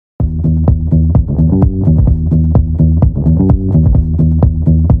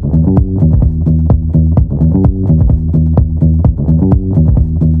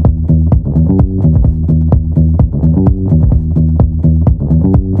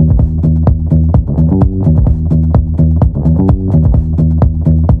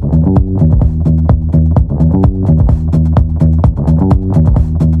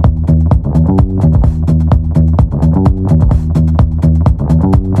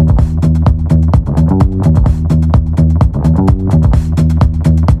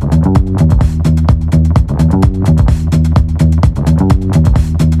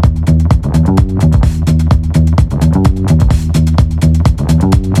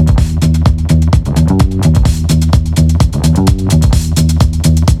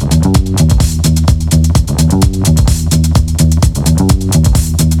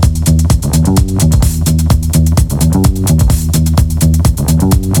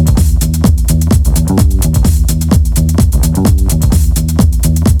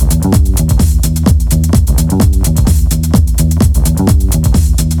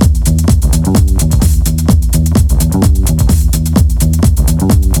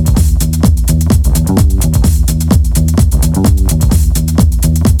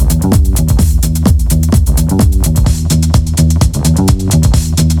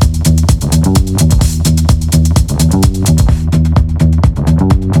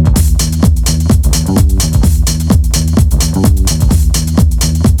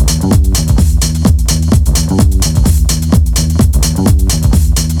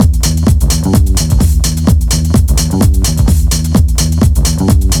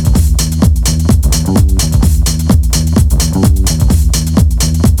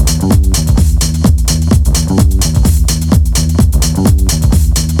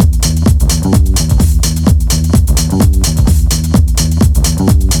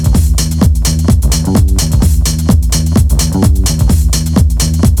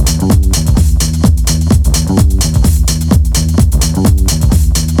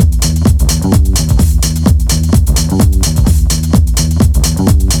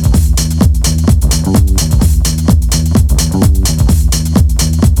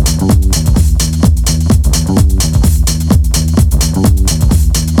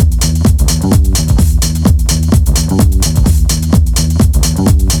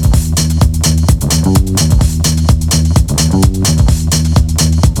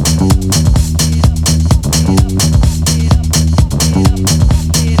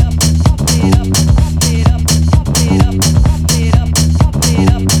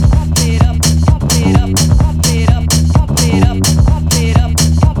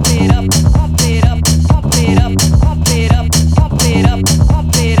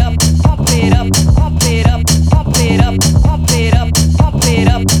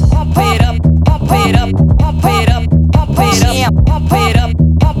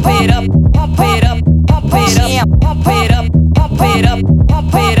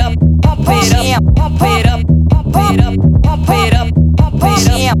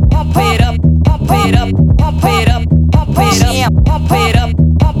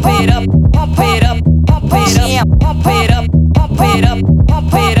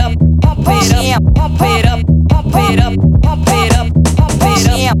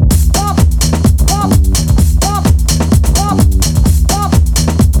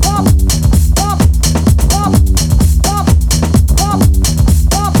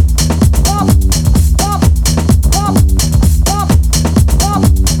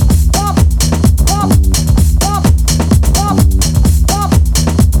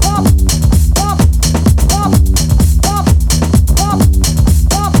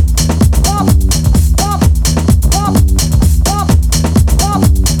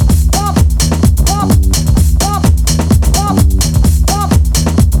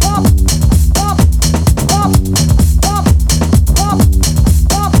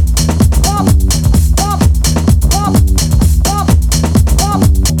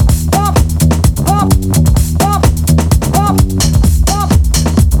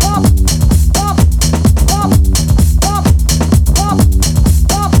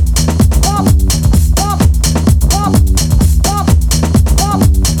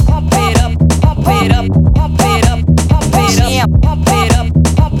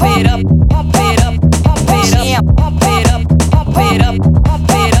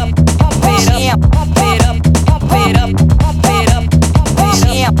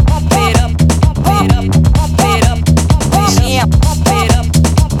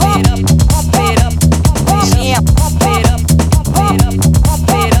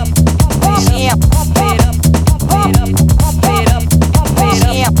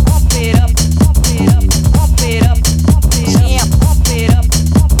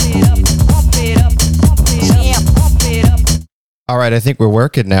All right, I think we're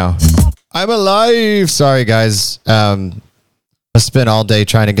working now. I'm alive. Sorry, guys. I spent all day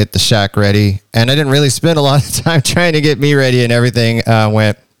trying to get the shack ready, and I didn't really spend a lot of time trying to get me ready, and everything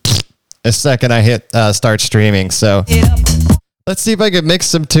went the second I hit start streaming. So let's see if I can mix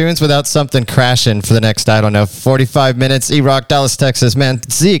some tunes without something crashing for the next, 45 minutes. E-Rock, Dallas, Texas. Man,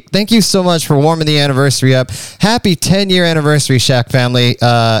 Zeke, thank you so much for warming the anniversary up. Happy 10-year anniversary, Shack family.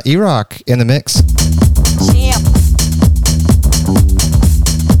 E-Rock in the mix. Yeah.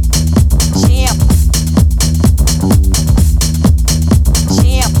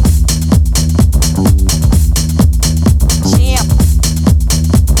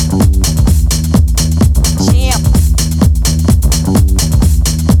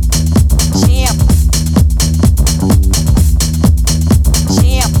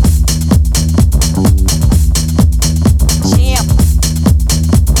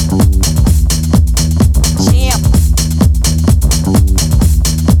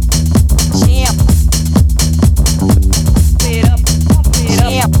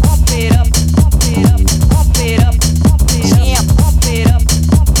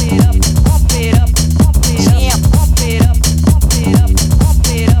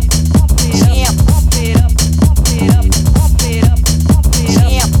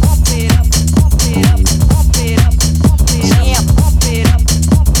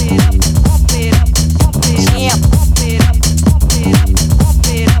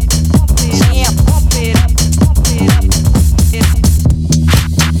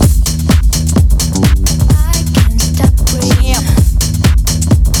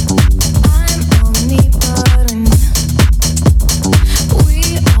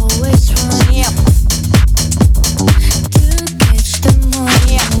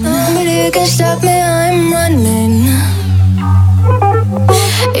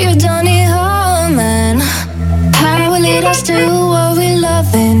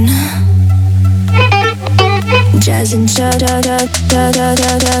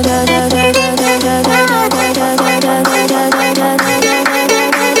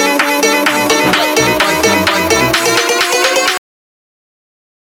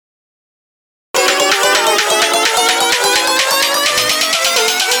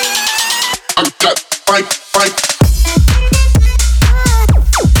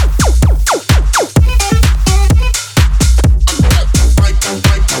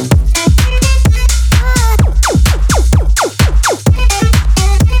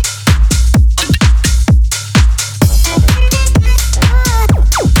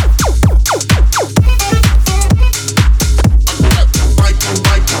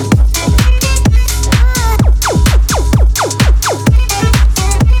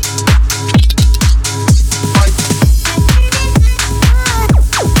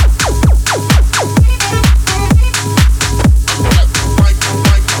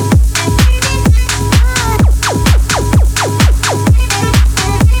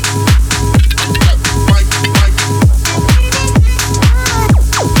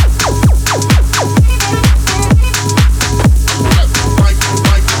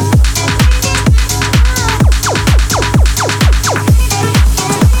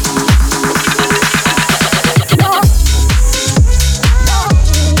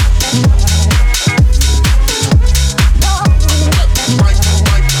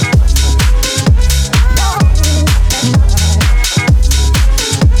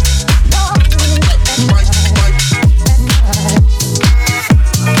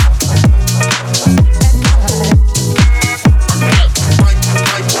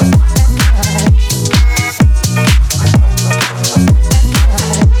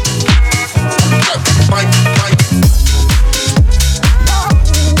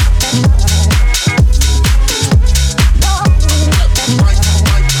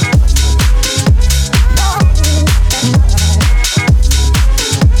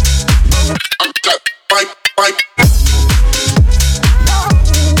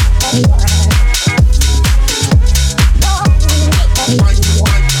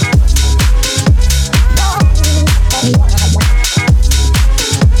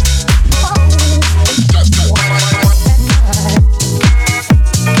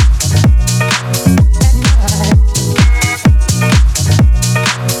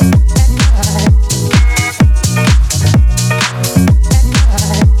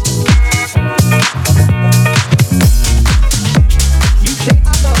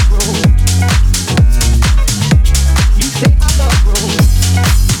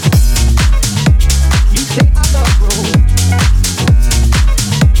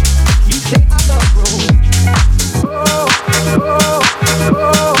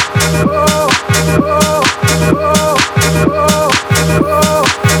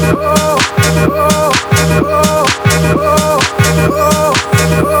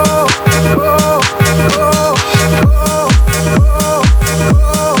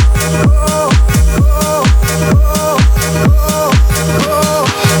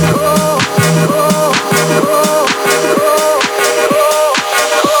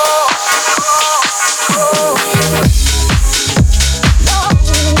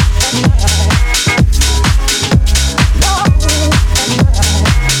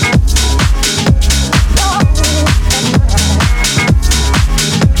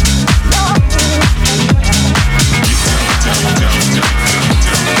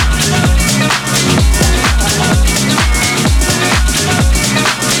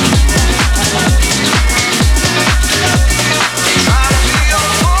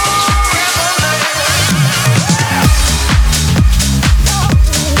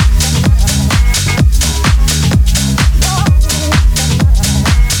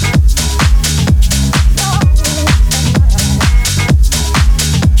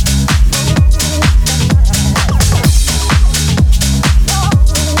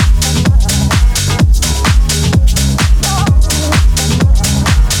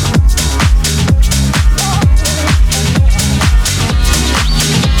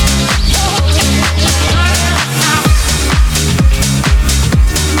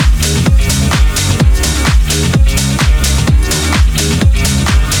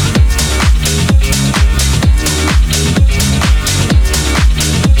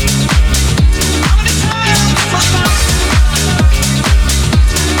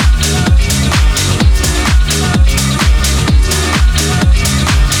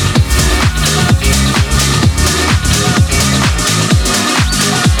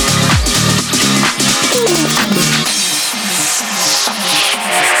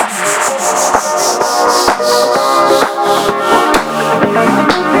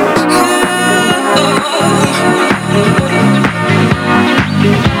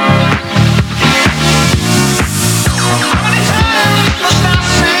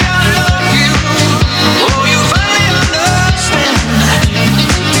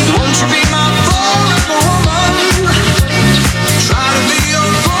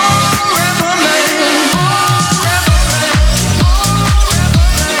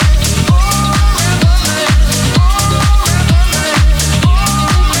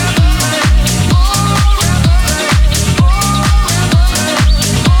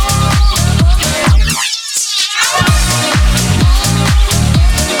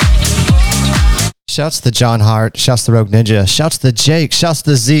 Shouts to John Hart. Shouts to Rogue Ninja. Shouts to Jake. Shouts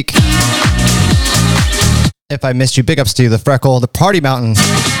to Zeke. If I missed you, big ups to you, the Freckle, the Party Mountain.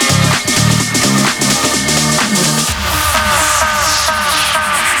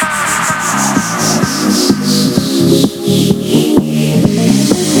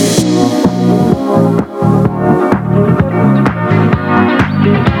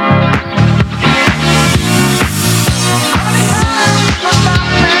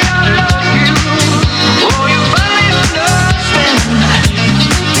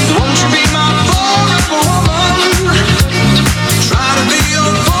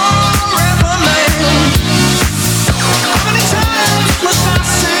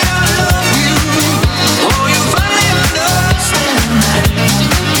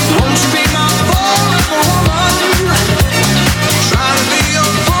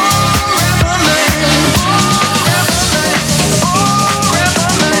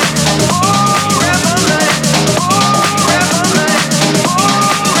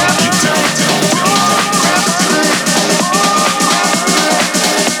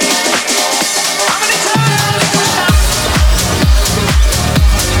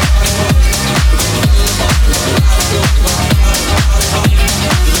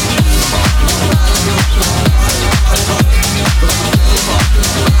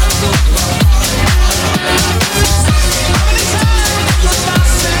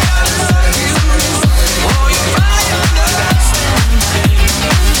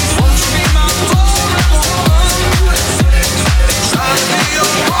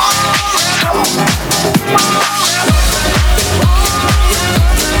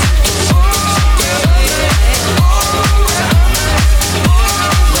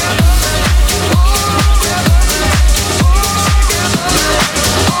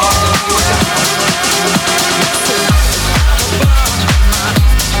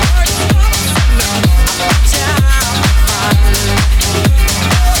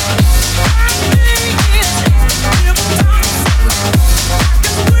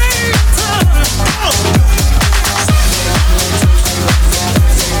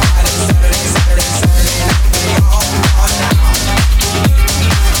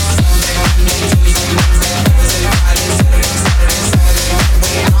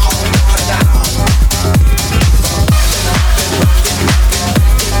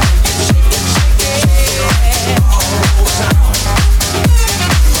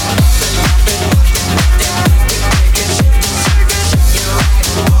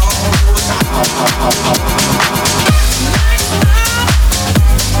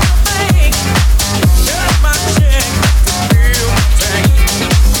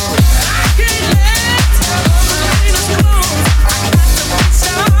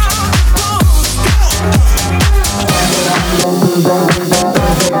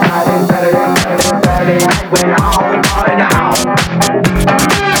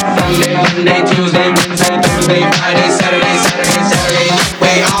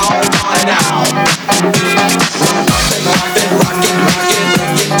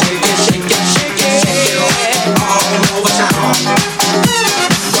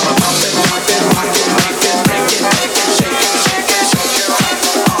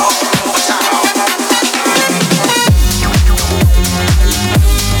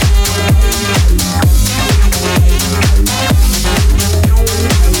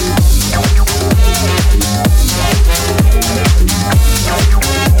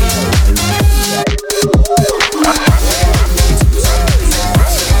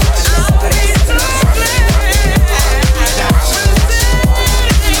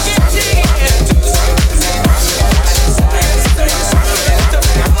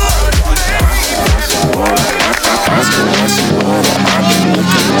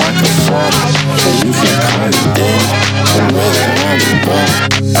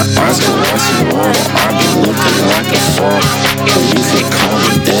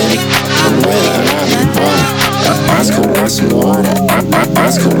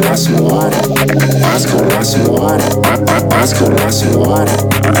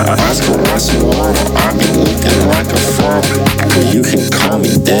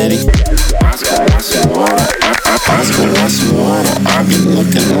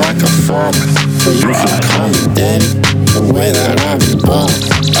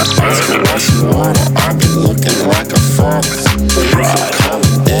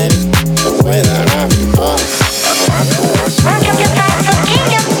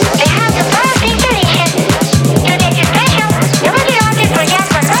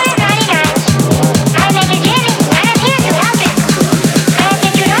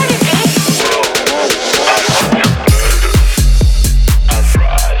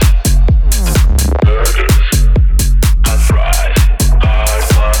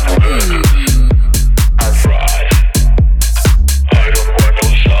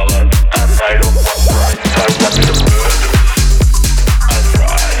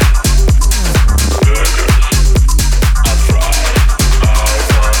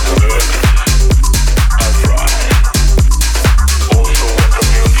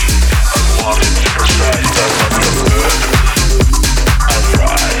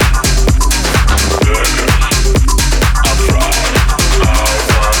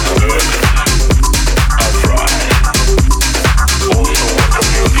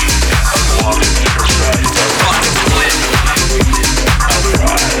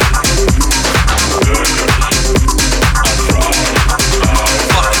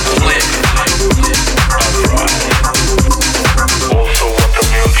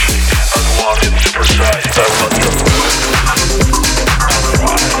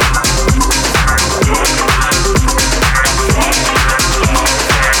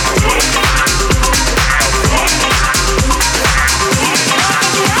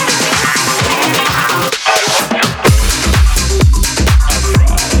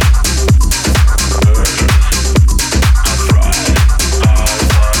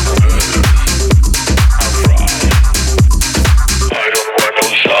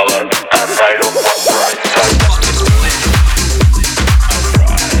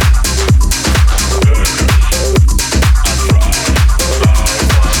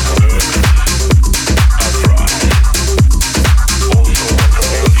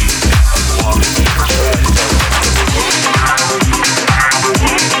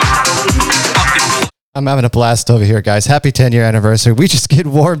 I'm having a blast over here, guys. Happy 10-year anniversary. We just get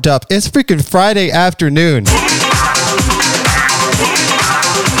warmed up. It's freaking Friday afternoon.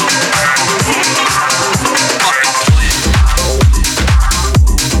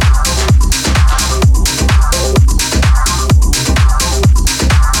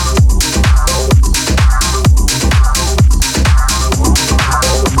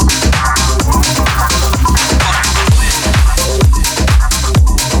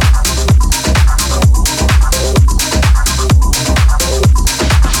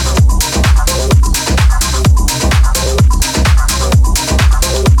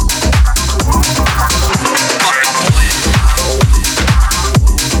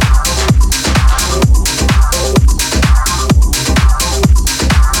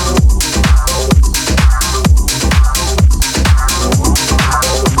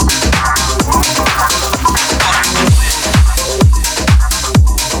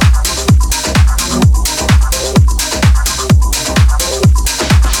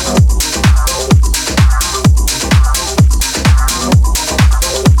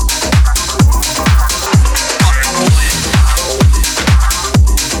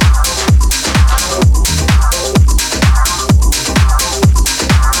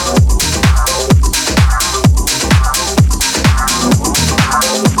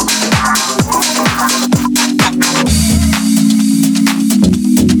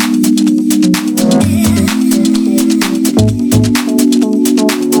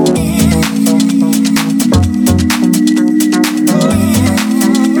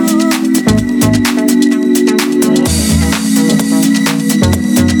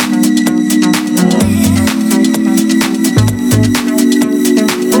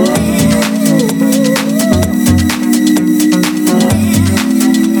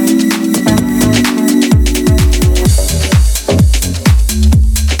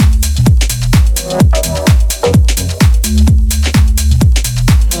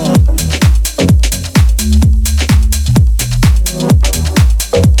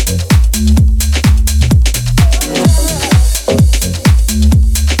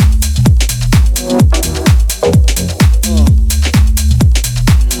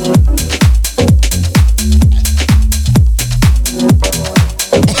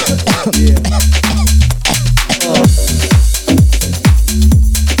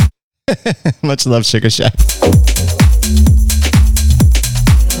 Much love, Sugar Shack.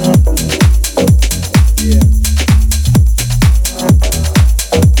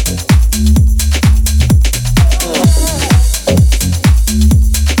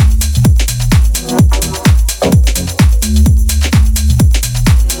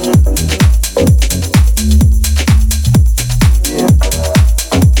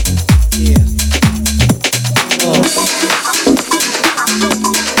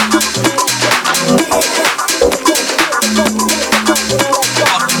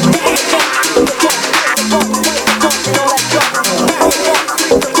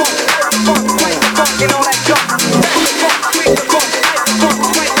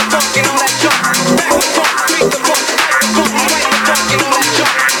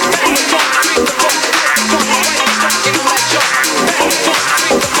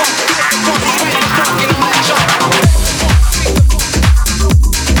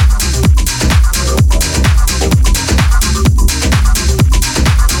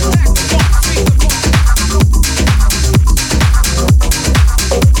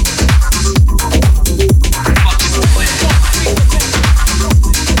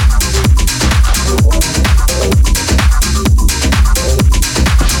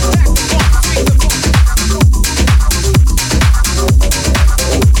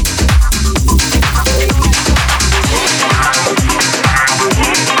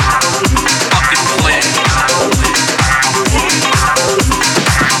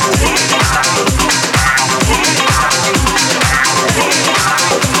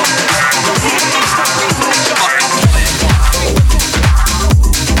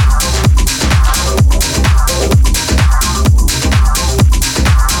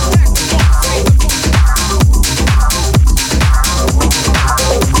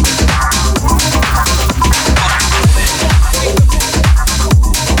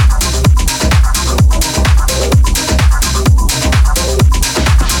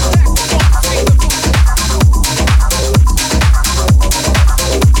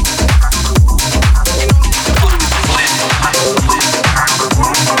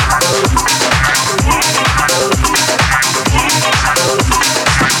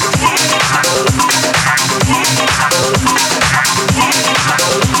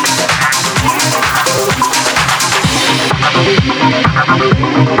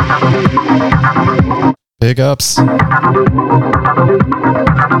 Big ups. You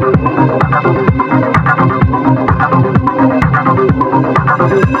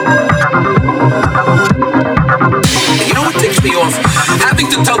know what ticks me off?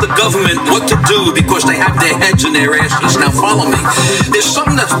 Having to tell the government what to do because they have their heads in their asses. Now follow me. There's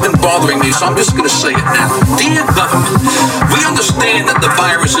something that's been bothering me, so I'm just going to say it now. Dear government, we understand that the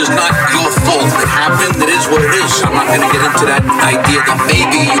virus is not your fault. It happened. It is what it is. I'm not going to get into that idea that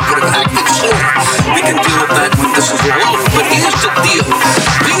maybe you could have acted slower. We can deal with that when this is all over. But here's the deal.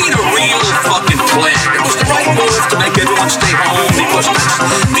 We need a real fucking plan. It was the right move to make everyone stay home because that's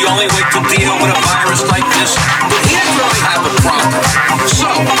the only way to deal with a virus like this. But here's where I have a problem. So,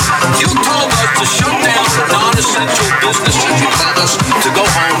 you told us to shut down the non-essential businesses. You told us to go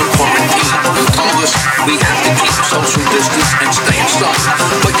home and quarantine. You told us we have to keep social distance and stay inside.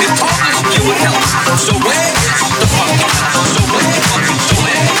 But you told us you would help. So where is the fucking help? So where fucking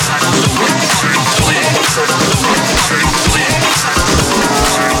plan? So where fucking plan? So where fucking plan?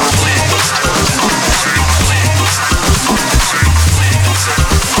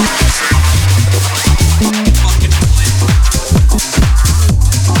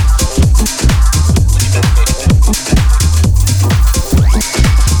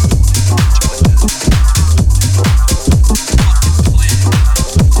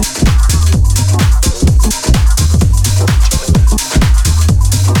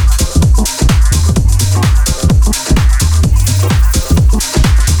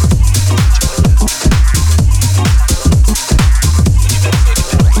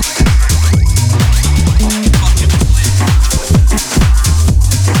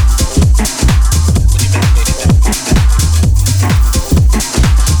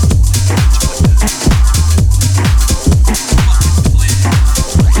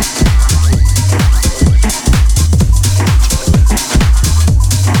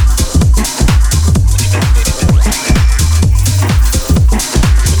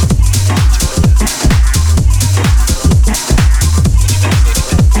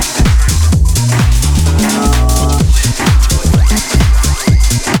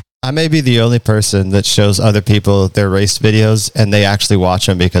 I may be the only person that shows other people their race videos and they actually watch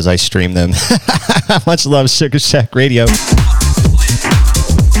them because I stream them. Much love, Sugar Shack Radio.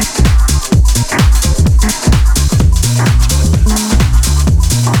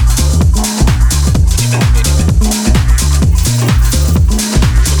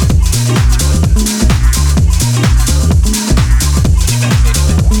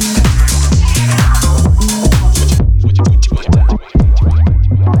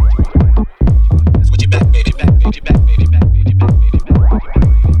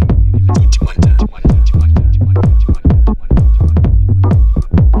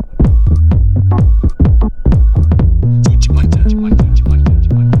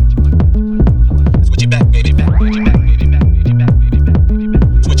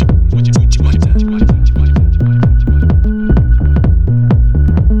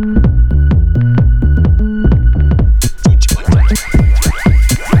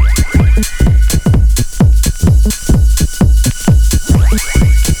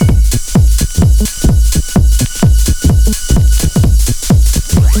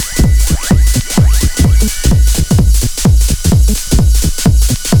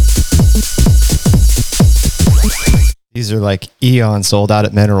 These are like Eon sold out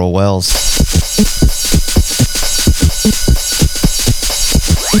at Mineral Wells.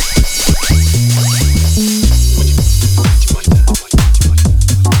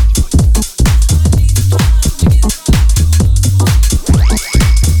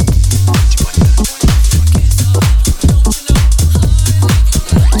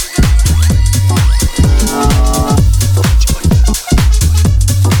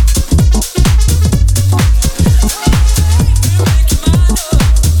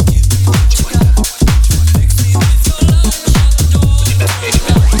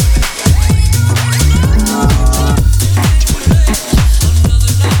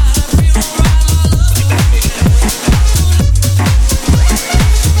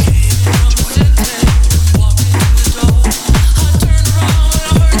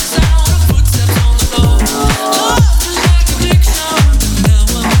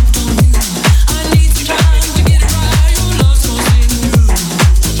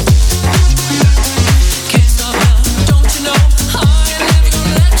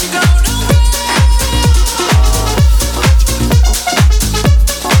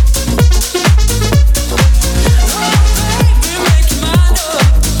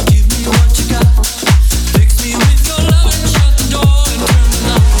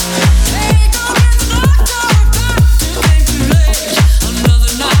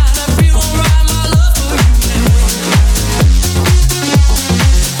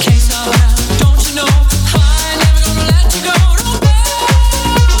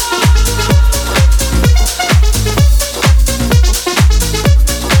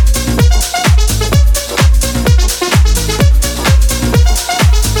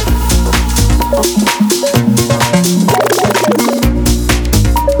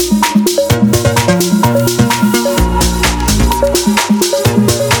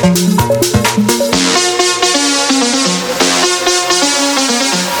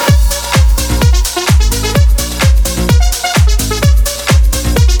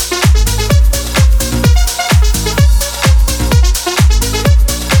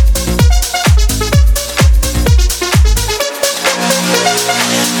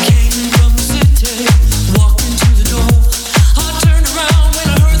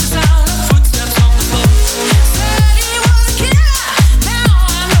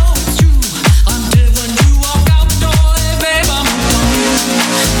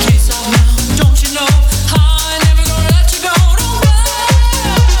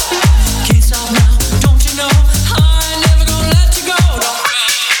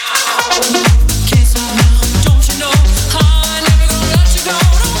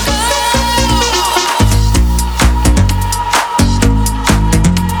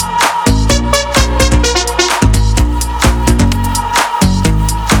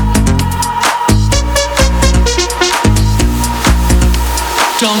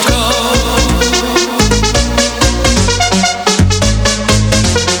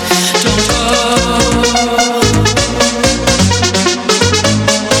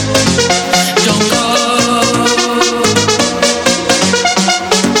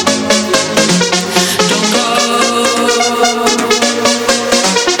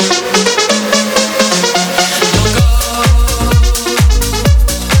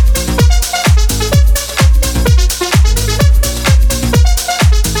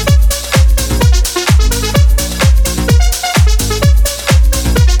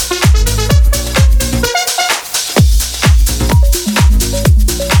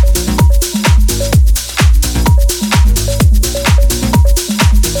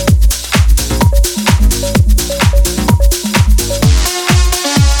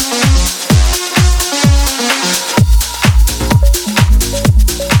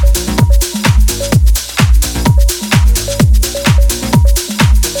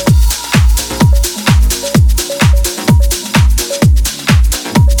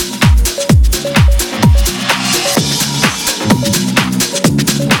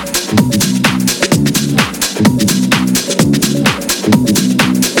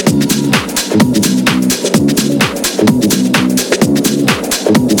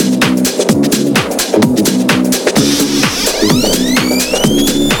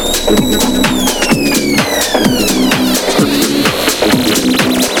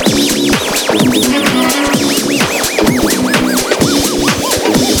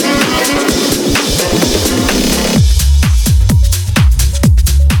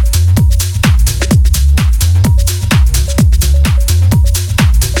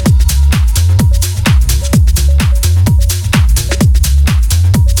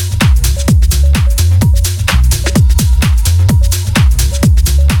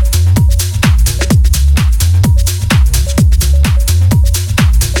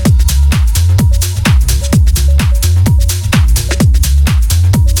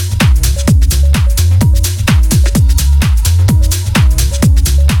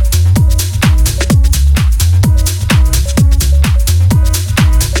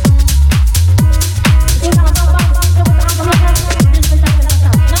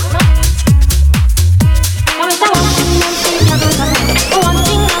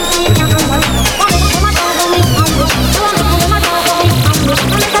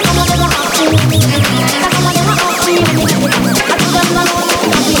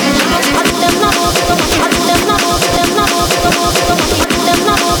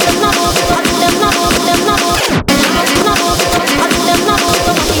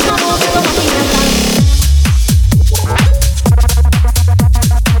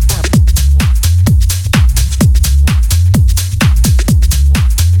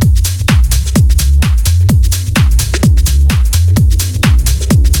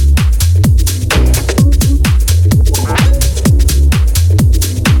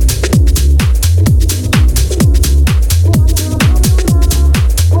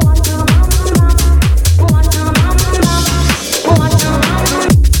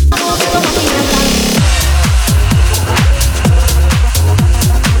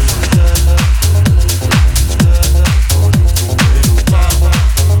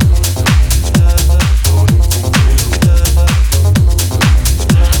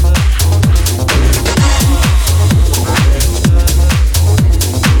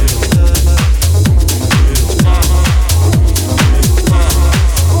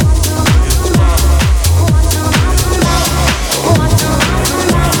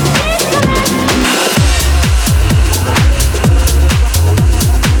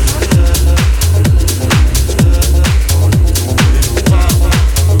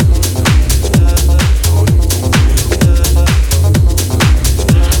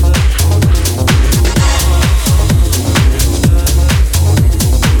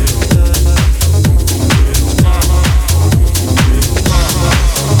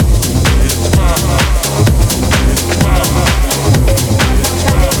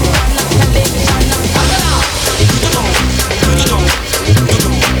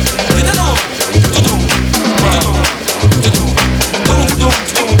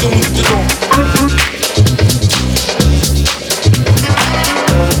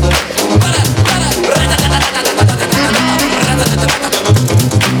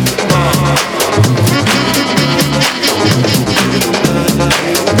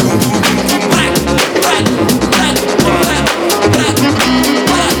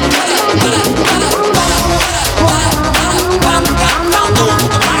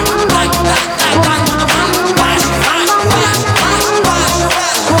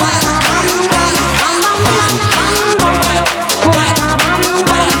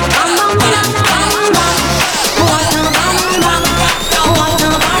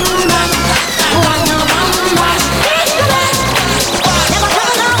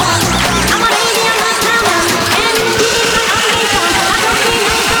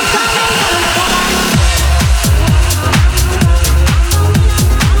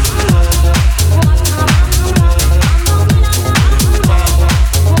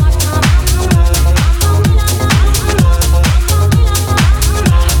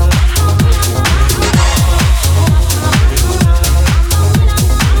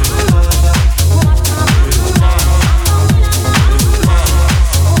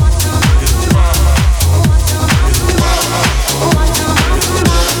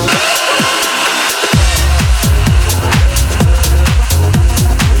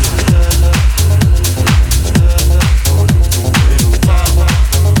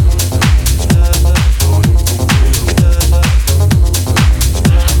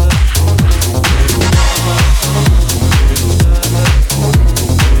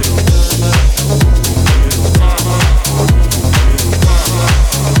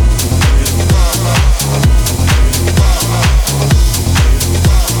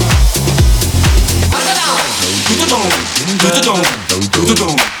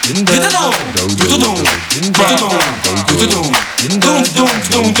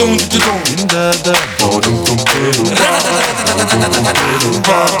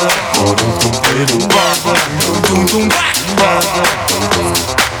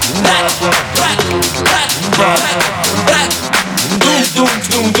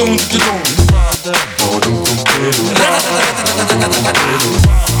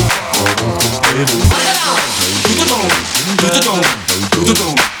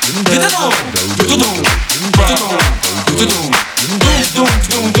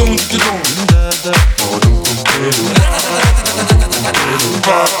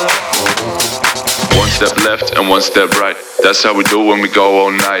 One step left and one step right. That's how we do when we go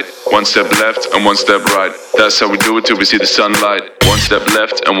all night. One step left and one step right. That's how we do it till we see the sunlight. One step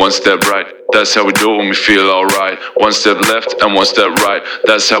left and one step right. That's how we do it when we feel alright. One step left and one step right.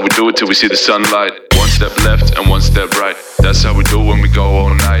 That's how we do it till we see the sunlight. One step left and one step right. That's how we do it when we go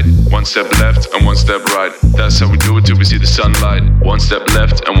all night. One step left and one step right. That's how we do it till we see the sunlight. One step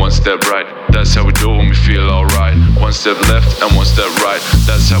left and one step right. That's how we do it when we feel alright. One step left and one step right.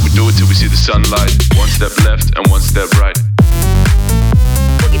 That's how we do it till we see the sunlight. One step left and one step right.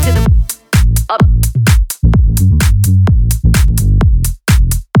 Boogie to the up.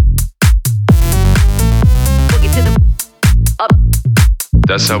 Boogie to the up.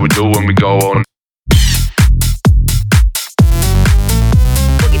 That's how we do it when we go on.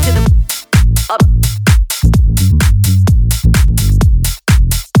 Boogie to the up.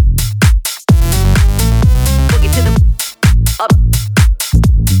 Boogie to the up.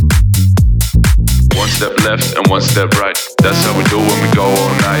 One step left and one step right. That's how we do it when we go all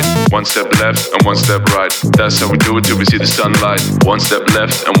night. One step left and one step right. That's how we do it till we see the sunlight. One step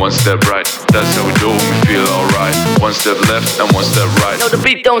left and one step right. That's how we do it when we feel alright. One step left and one step right. No, the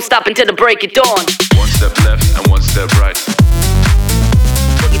beat don't stop until the break of dawn. One step left and one step right.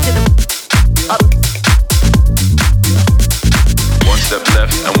 Boogie to the up. One step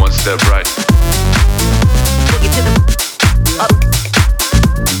left and one step right. Boogie to the up.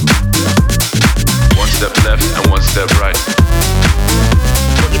 One step left and one step right.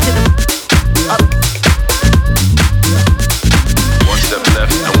 Boogie to the up. One step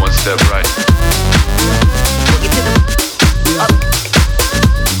left and one step right. Boogie to the up.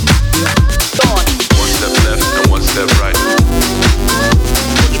 Dawn. One step left and one step right. Boogie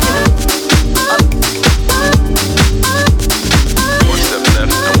to the up. One step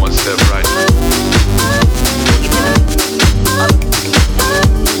left and one step right. Boogie to the up.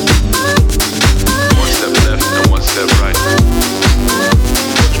 One step left and one step right.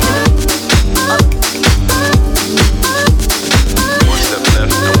 One step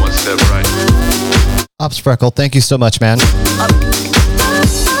left and one step right. Ops Freckle, thank you so much, man.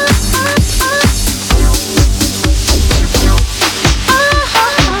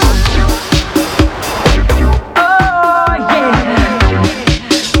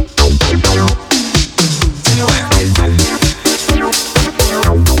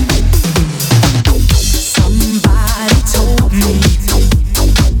 Somebody told me,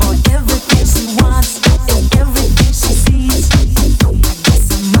 for everything she wants is everything she sees. I guess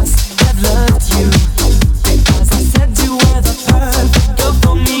I must have loved you, because I said you were the perfect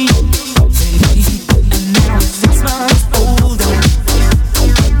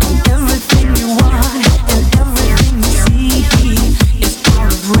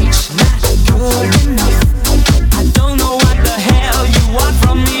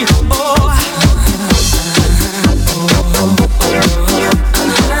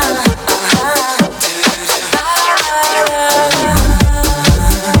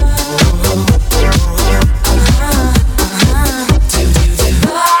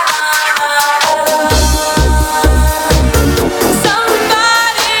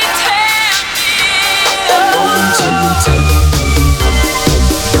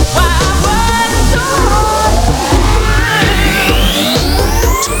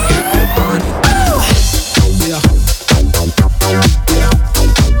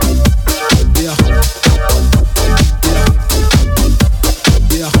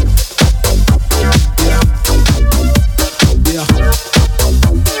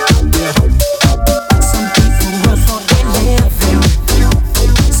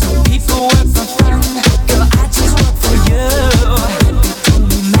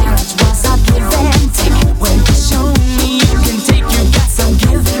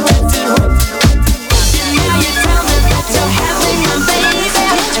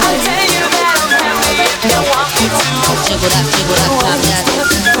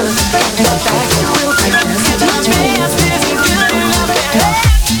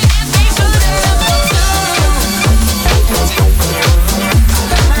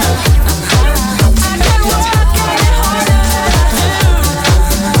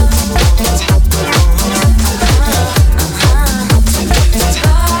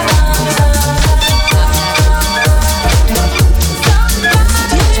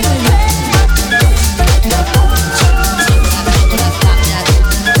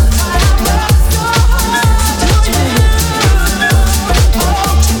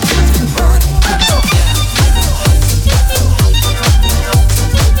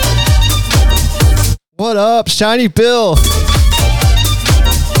What up, Shiny Bill?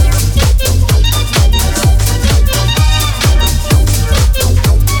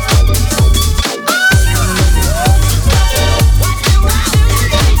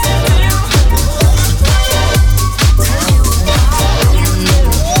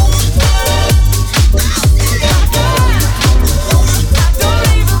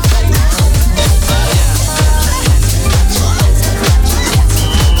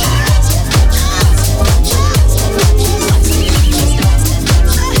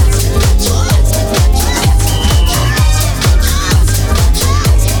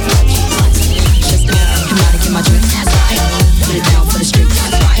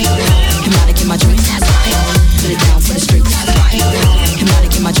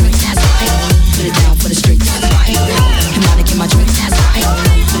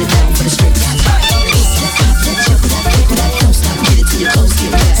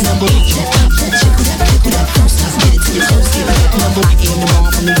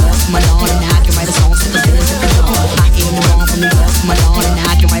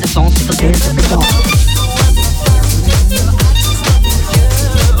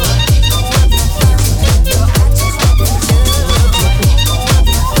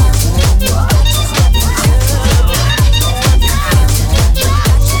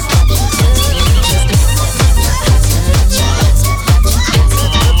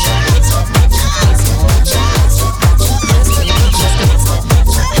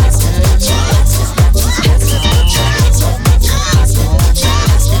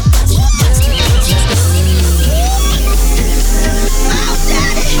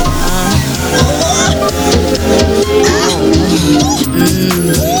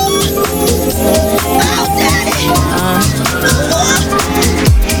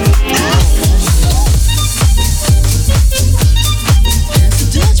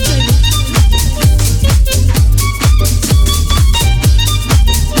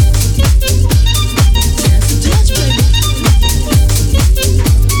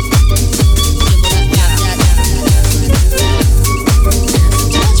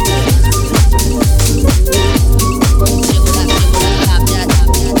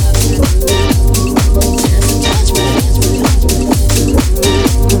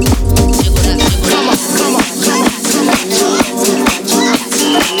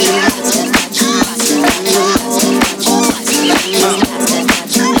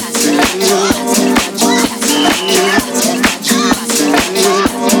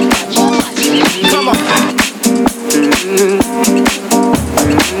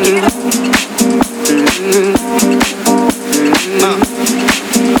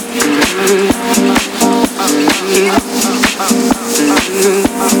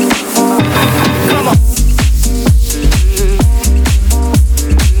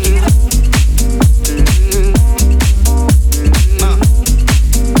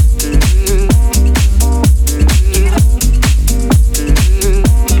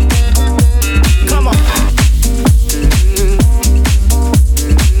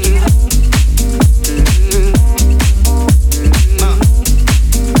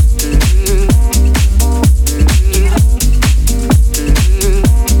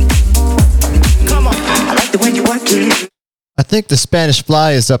 I think the Spanish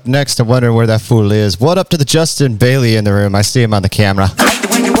Fly is up next. I'm wondering where that fool is. What up to the Justin Bailey in the room? I see him on the camera.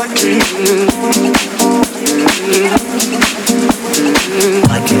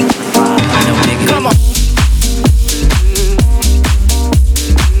 Come on.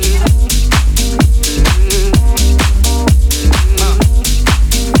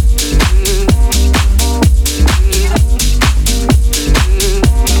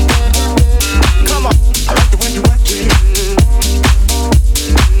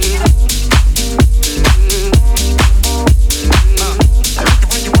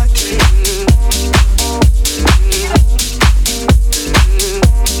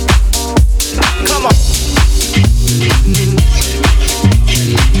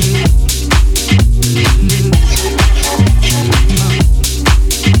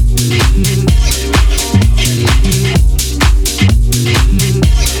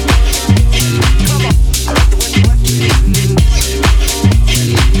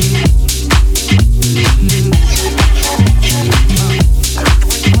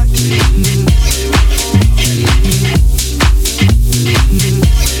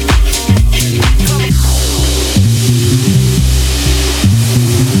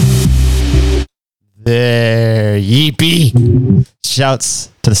 There, yeepy. Shouts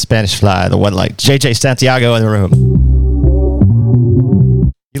to the Spanish Fly, the one like JJ Santiago in the room.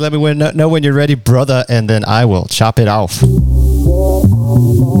 You let me know when you're ready, brother, and then I will chop it off.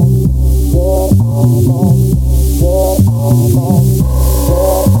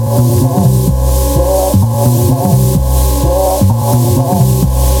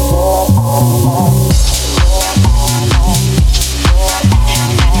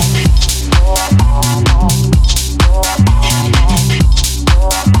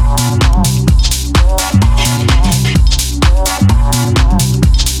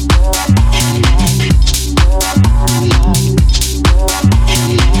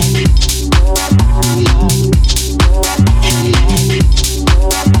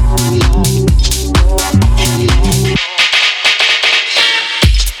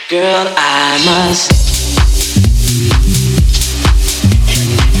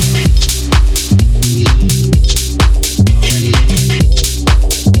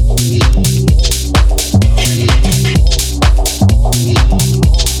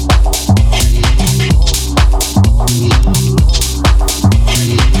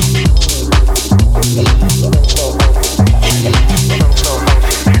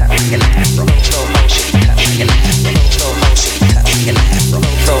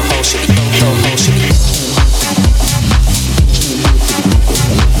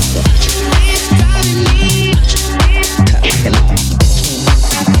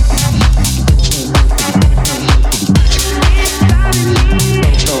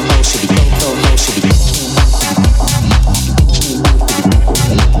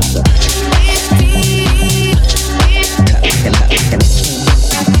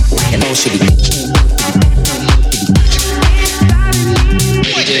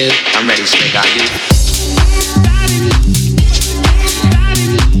 I'm ready to speak on you.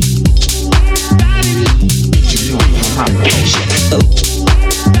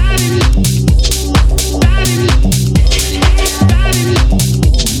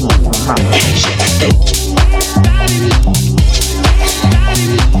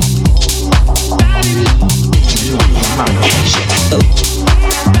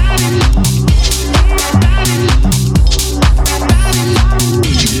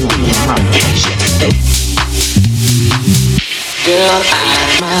 Girl,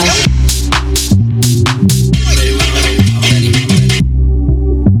 I must.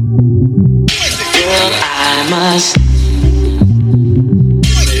 Girl, I must.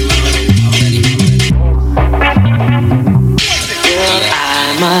 Girl, I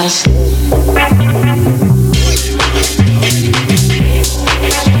must.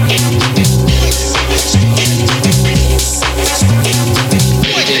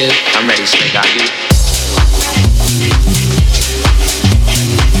 I'm ready to speak on you.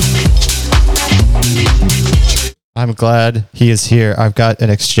 I'm glad he is here. I've got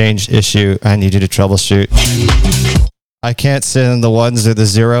an exchange issue I need you to troubleshoot. I can't send the ones or the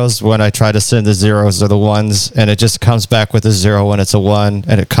zeros when I try to send the zeros or the ones, and it just comes back with a zero when it's a one,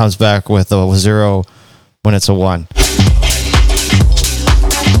 and it comes back with a zero when it's a one.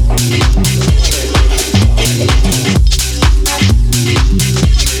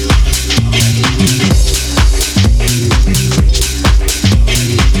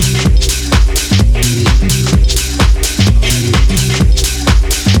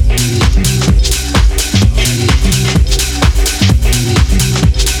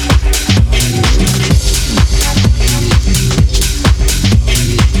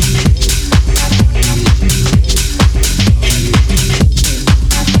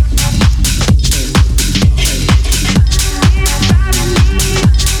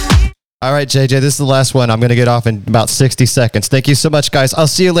 All right, JJ, this is the last one. I'm going to get off in about 60 seconds. Thank you so much, guys. I'll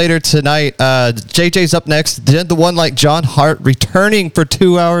see you later tonight. JJ's up next. Then the one like John Hart returning for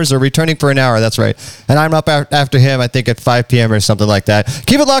 2 hours or returning for an hour. That's right. And I'm up after him, I think, at 5 p.m. or something like that.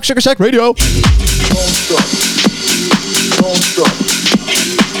 Keep it locked, Sugar Shack Radio. Don't stop. Don't stop.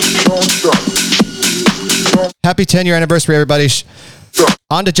 Don't stop. Don't Happy 10-year anniversary, everybody. stop.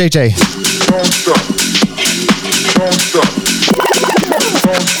 On to JJ. Don't stop. Don't stop.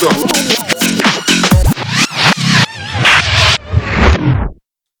 Don't stop.